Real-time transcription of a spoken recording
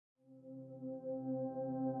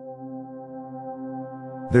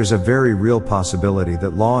There's a very real possibility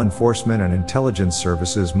that law enforcement and intelligence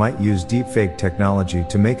services might use deepfake technology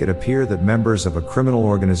to make it appear that members of a criminal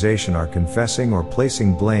organization are confessing or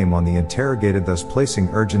placing blame on the interrogated, thus placing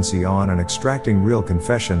urgency on and extracting real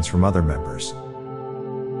confessions from other members.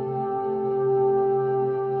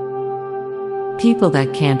 People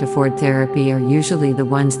that can't afford therapy are usually the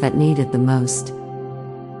ones that need it the most.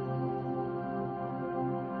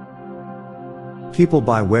 People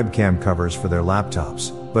buy webcam covers for their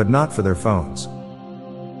laptops, but not for their phones.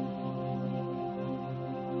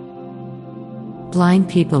 Blind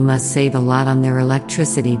people must save a lot on their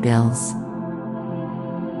electricity bills.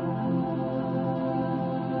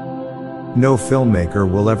 No filmmaker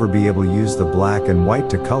will ever be able to use the black and white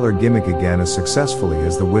to color gimmick again as successfully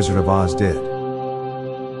as The Wizard of Oz did.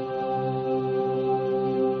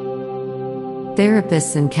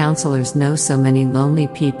 Therapists and counselors know so many lonely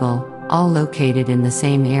people, all located in the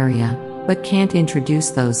same area, but can't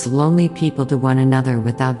introduce those lonely people to one another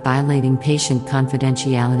without violating patient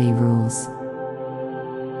confidentiality rules.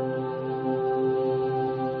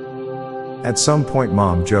 At some point,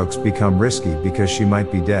 mom jokes become risky because she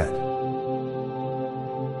might be dead.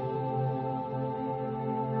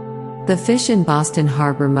 The fish in Boston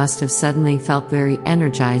Harbor must have suddenly felt very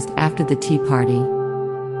energized after the tea party.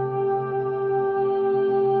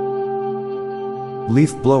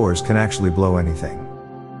 Leaf blowers can actually blow anything.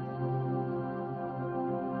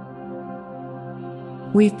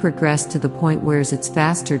 We've progressed to the point where it's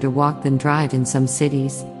faster to walk than drive in some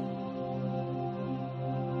cities.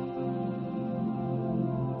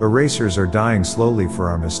 Erasers are dying slowly for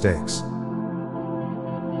our mistakes.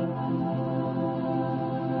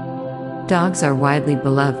 Dogs are widely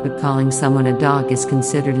beloved, but calling someone a dog is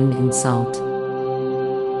considered an insult.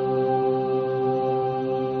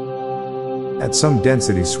 At some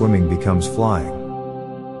density, swimming becomes flying.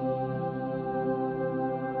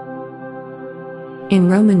 In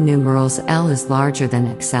Roman numerals, L is larger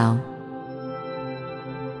than XL.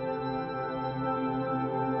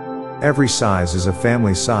 Every size is a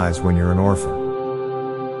family size when you're an orphan.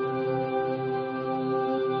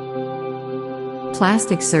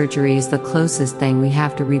 Plastic surgery is the closest thing we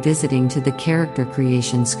have to revisiting to the character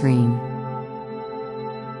creation screen.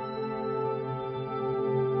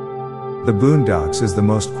 The Boondocks is the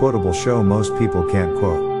most quotable show most people can't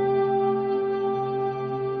quote.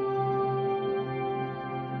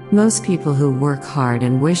 Most people who work hard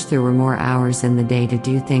and wish there were more hours in the day to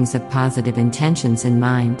do things of positive intentions in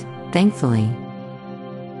mind, thankfully.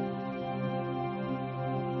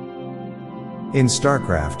 In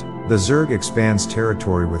StarCraft, the Zerg expands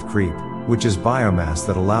territory with creep, which is biomass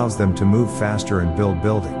that allows them to move faster and build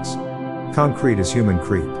buildings. Concrete is human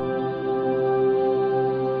creep.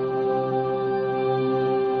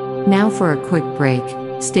 Now for a quick break,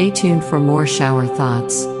 stay tuned for more shower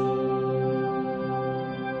thoughts.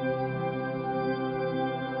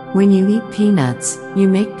 When you eat peanuts, you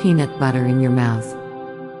make peanut butter in your mouth.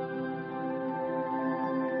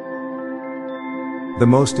 The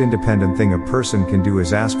most independent thing a person can do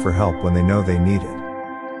is ask for help when they know they need it.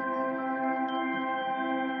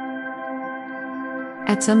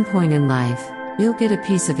 At some point in life, you'll get a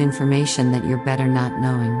piece of information that you're better not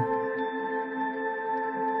knowing.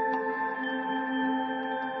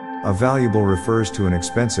 A valuable refers to an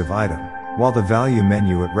expensive item, while the value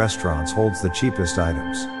menu at restaurants holds the cheapest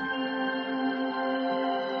items.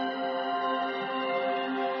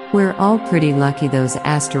 We're all pretty lucky those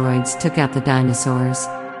asteroids took out the dinosaurs.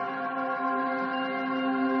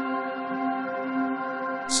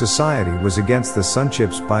 Society was against the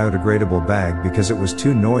Sunchips biodegradable bag because it was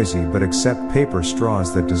too noisy, but accept paper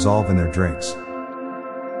straws that dissolve in their drinks.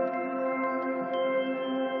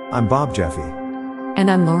 I'm Bob Jeffy. And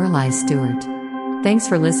I'm Lorelei Stewart. Thanks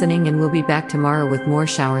for listening, and we'll be back tomorrow with more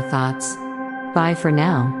shower thoughts. Bye for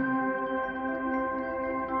now.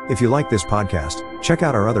 If you like this podcast, check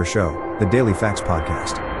out our other show, the Daily Facts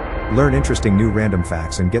Podcast. Learn interesting new random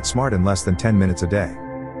facts and get smart in less than 10 minutes a day.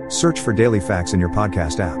 Search for Daily Facts in your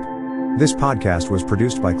podcast app. This podcast was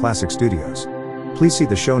produced by Klassic Studios. Please see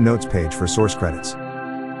the show notes page for source credits.